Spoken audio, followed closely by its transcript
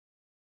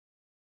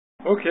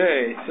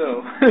Okay,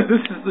 so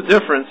this is the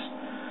difference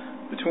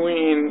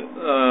between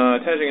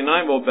attaching a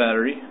 9-volt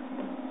battery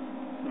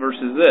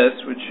versus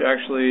this, which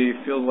actually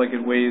feels like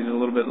it weighs a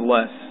little bit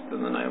less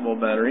than the 9-volt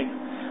battery.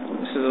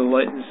 This is a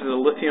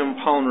lithium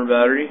polymer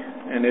battery,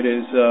 and it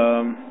is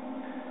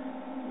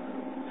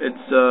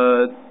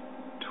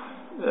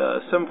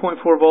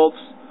 7.4 volts,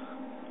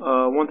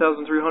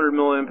 1,300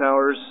 milliamp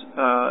hours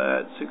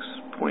at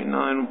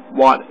 6.9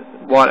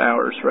 watt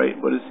hours, right?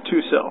 But it's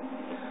 2-cell.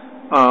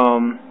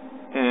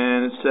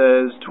 And it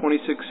says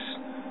 26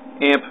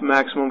 amp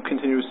maximum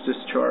continuous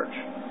discharge.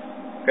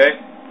 Okay?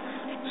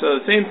 So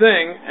the same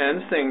thing, and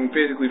this thing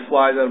basically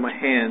flies out of my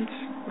hands.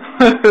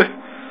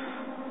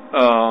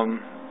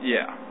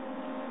 Yeah.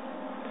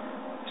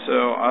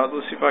 So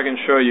let's see if I can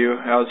show you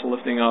how it's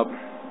lifting up.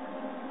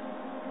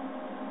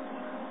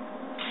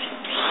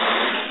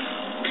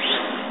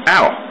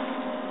 Ow!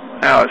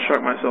 Ow, I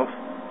struck myself.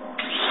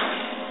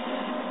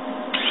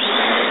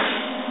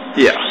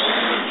 Yeah.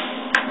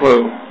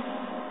 Whoa.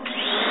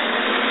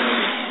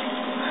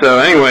 So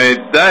anyway,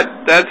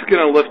 that's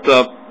gonna lift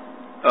up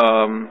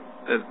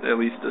at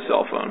least a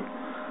cell phone.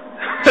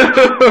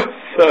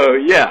 So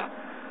yeah,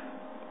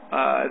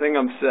 I think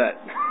I'm set.